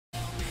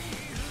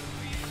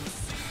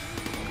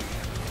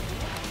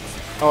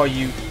Oh,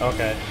 you...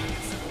 Okay.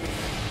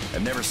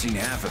 I've never seen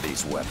half of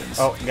these weapons.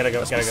 Oh, gotta go,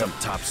 Must gotta be go. some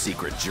top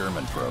secret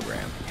German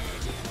program.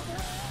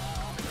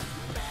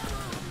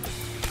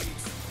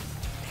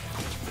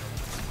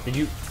 Did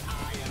you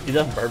do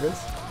that on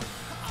purpose?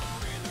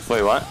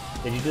 Wait, what?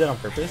 Did you do that on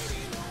purpose?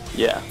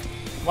 Yeah.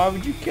 Why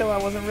would you kill? I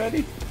wasn't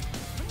ready.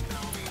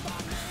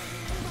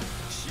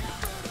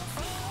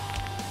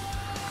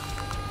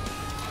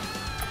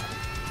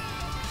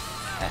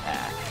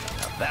 Now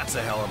that's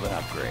a hell of an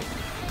upgrade.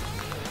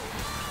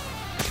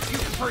 You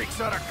freaks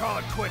ought to call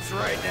it quits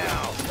right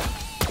now.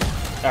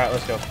 Alright,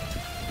 let's go.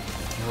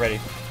 I'm ready.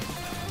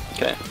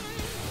 Okay.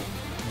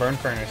 Burn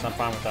furnace, I'm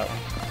fine with that one.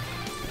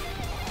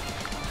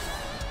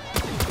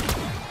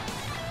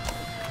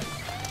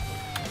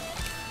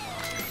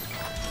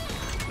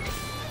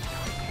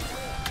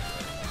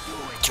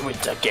 Do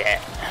it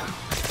again.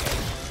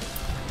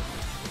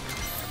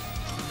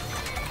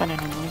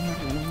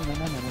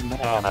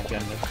 Oh my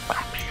goodness.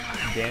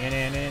 You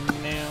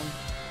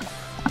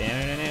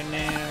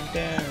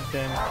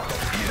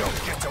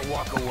don't get to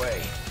walk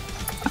away.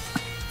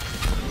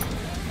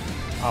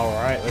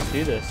 Alright, let's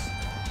do this.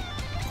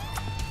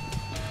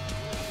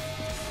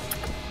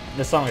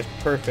 This song is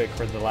perfect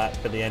for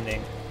the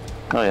ending.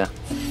 Oh yeah.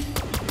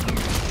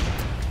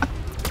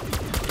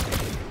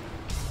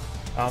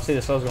 I don't see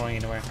the souls going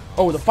anywhere.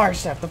 Oh, the fire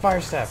staff! The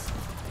fire staff!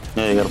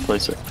 Yeah, you gotta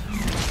place it.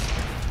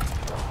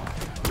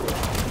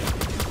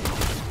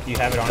 Do you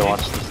have it on Go you?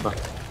 watch this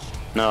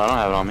stuff. No, I don't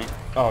have it on me.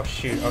 Oh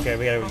shoot, okay,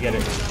 we gotta get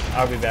it.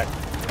 I'll be back.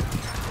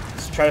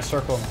 Let's try to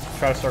circle him.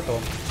 Try to circle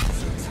him.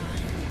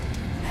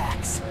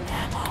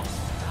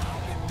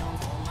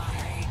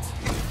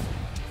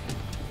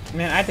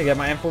 Man, I have to get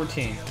my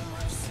M14.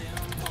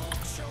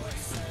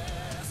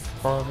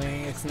 For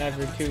me, it's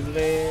never too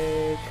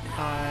late.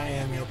 I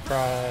am your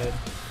pride.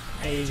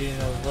 Agent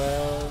of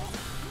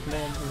wealth.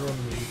 Never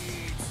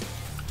release.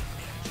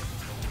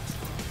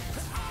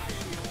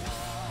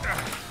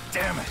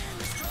 Damn it.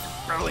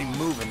 Barely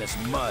moving this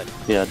mud.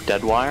 Yeah,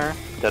 Deadwire.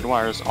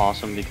 Deadwire is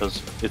awesome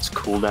because its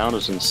cooldown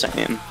is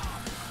insane.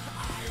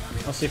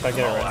 Let's see if I get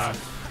it right now.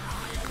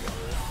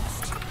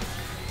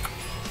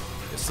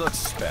 This looks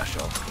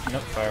special.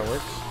 Nope,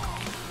 fireworks.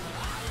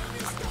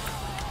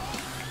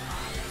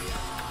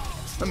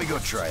 Let me go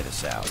try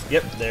this out.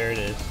 Yep, there it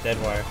is. Dead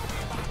wire.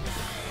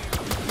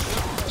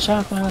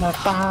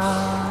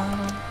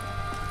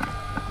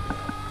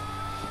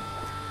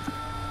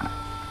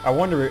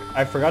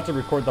 I forgot to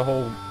record the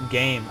whole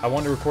game. I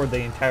wanted to record the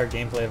entire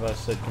gameplay of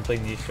us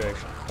completing the Easter egg,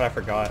 but I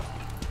forgot.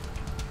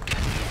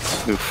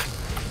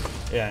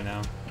 Oof. Yeah, I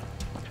know.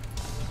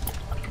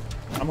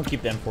 I'm gonna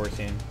keep the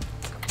M14.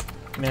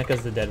 I mean,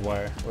 because the dead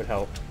wire would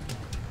help.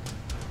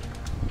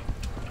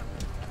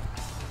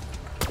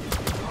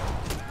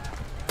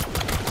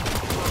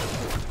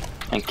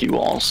 Thank you,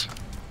 walls.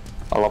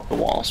 I love the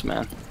walls,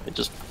 man. They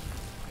just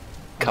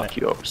cuck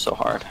you over so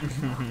hard.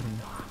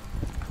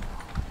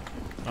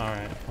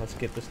 Alright, let's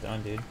get this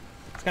done, dude.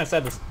 It's kind of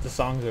sad the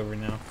song's over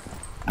now.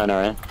 I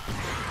know, right?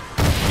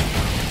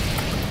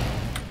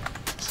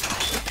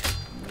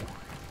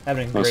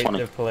 Having That's great funny.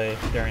 to play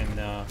during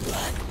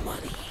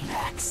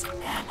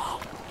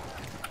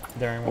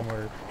during when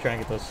we're trying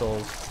to get those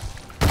souls.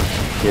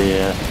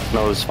 Yeah.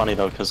 No, it was funny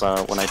though, because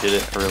when I did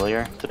it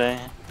earlier today,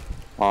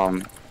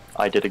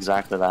 I did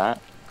exactly that,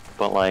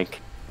 but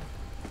like,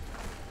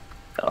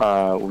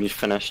 we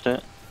finished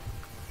it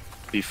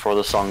before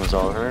the song was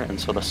over, and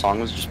so the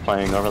song was just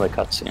playing over the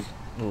cutscene.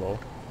 Lol.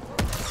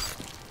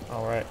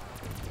 Alright.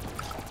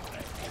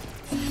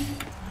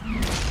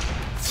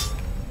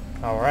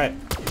 Alright.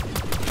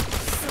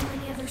 So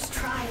many others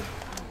tried.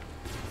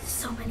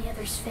 So many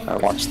others failed. I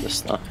watched this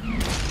stuff.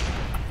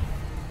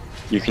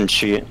 You can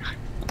cheat.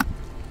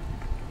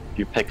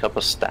 You pick up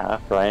a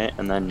staff, right,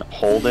 and then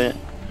hold it,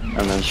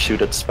 and then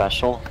shoot it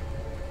special,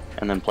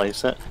 and then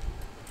place it.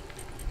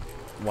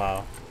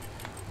 Wow.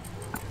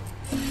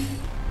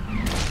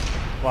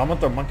 Well, I'm gonna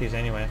throw monkeys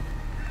anyway.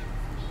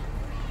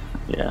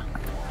 Yeah.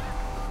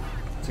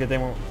 It's a good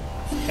thing we're...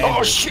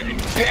 Oh shit,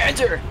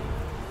 Panther!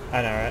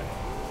 I know, right?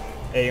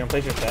 Hey, you gonna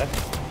place your staff?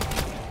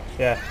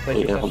 Yeah, place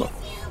your Yeah, staff. hold on.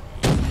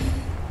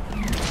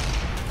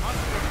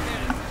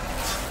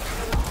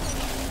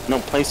 No,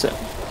 place it.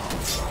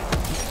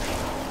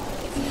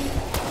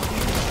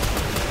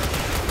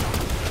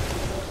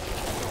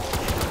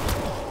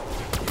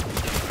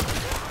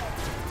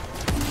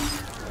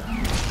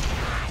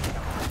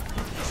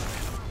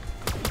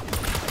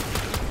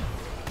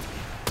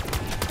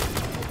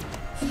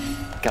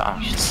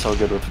 Gosh, it's so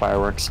good with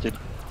fireworks, dude.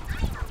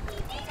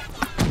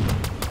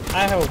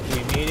 I hope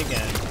we meet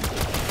again.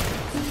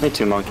 Me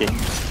too, monkey.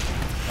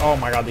 Oh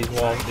my god, these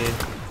walls, dude.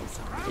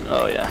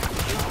 Oh yeah.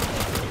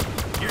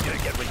 You're gonna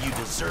get what you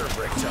deserve,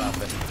 Rick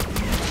Toppin.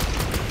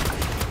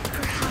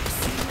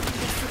 Perhaps they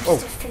Oh.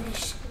 forced to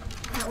finish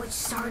that which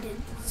started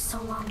so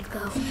long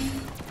ago.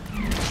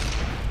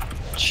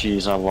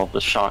 Jeez, I love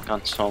the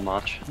shotgun so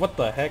much. What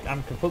the heck?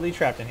 I'm completely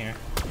trapped in here.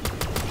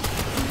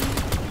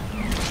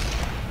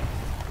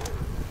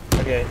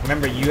 Okay,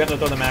 remember, you have to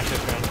throw the master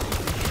string.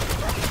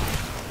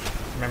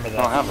 Remember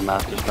I don't that. have a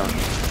master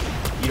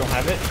stone. You don't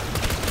have it?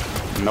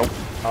 Nope.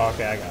 Oh,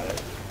 okay, I got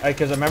it.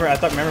 Because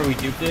remember we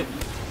duped it.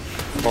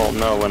 Well,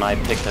 no, when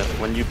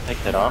you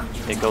picked it up,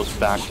 it goes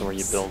back to where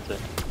you built it.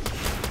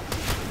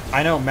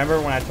 I know. Remember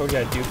when I told you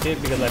I duped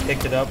it because I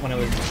picked it up when it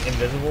was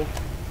invisible?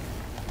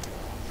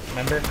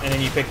 Remember? And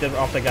then you picked it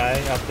off the guy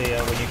off the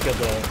when you killed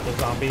the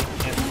zombie.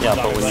 And Yeah,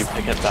 the but when you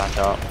zombie pick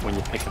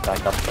it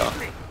back up, though,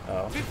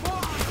 Oh.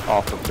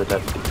 off of the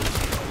dead people.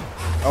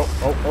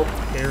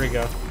 Oh, here we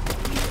go.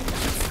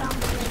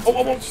 Oh.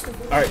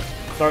 Alright,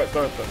 throw it.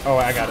 Oh,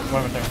 I got it.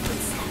 One more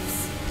thing.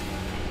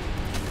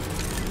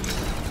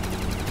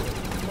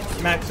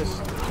 Maxis.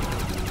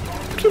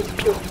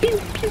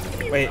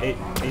 Wait,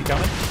 are you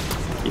coming?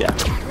 Yeah.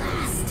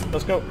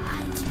 Let's go.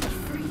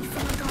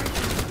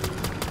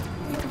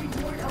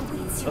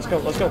 Let's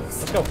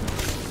go.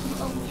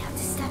 You only have to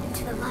step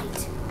into the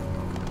light.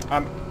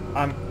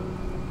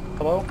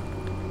 Hello?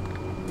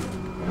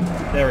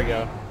 There we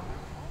go.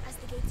 As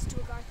the gates to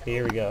Agartha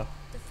Here we opened, go.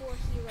 the four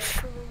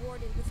heroes were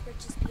rewarded with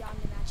riches beyond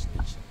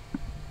imagination.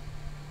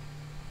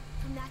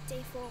 From that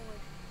day forward,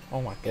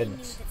 Oh my they knew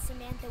goodness. that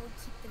Samantha would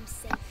keep them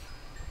safe.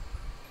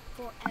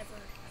 Forever.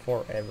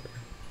 Forever.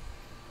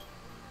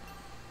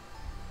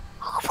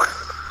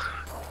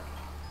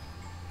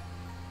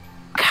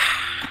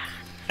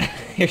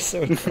 You're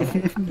so dumb.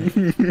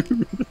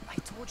 I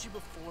told you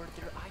before,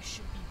 their eyes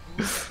should be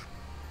blue.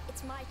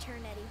 It's my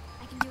turn,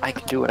 Eddie. I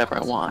can do whatever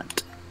I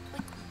want.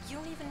 Like, you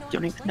don't even know You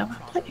don't even know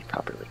how to play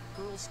properly.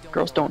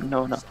 Girls don't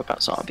know enough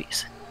about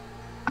zombies.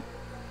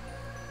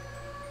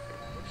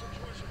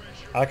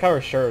 I like how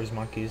we're sure it was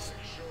monkeys.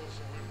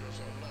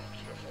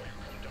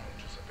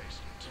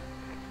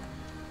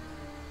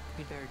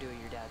 We'd better do what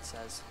your dad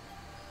says.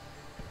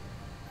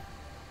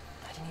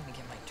 I didn't even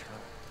get my turn.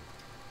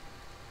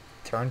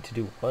 Turn to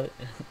do what?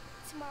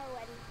 Tomorrow,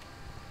 Eddie.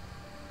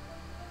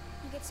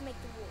 You get to make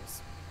the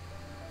rules.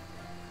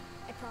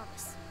 I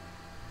promise.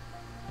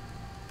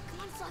 Come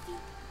on, Fluffy.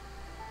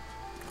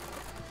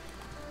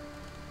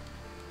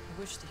 I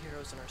wish the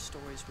heroes in our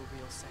stories were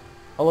real, Sam.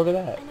 Oh, look at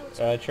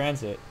that.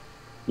 Transit.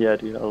 Yeah,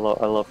 dude, I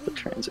love the We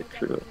transit will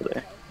crew get over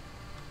there. okay.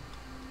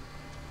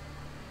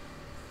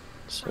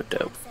 So My dad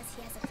dope. says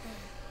he has a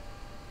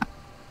plan.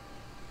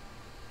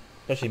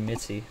 Especially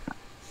Mitzi.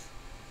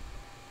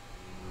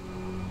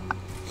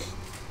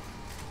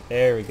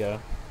 There we go.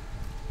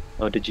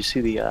 Oh, did you see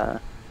the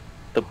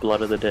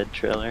Blood of the Dead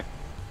trailer?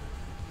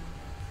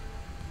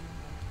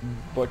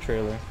 What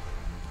trailer?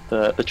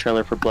 The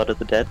trailer for Blood of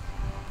the Dead?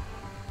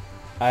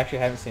 I actually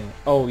haven't seen it.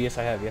 Oh, yes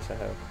I have.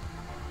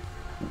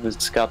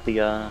 It's got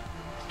the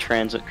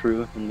transit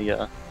crew in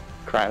the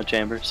cryo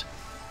chambers.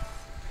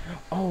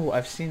 Oh,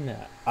 I've seen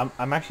that.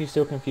 I'm actually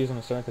still confused on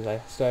the story because I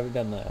still haven't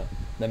done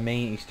the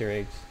main Easter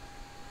eggs.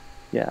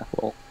 Yeah,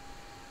 well,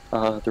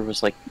 there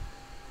was like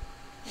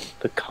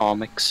the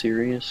comic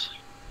series.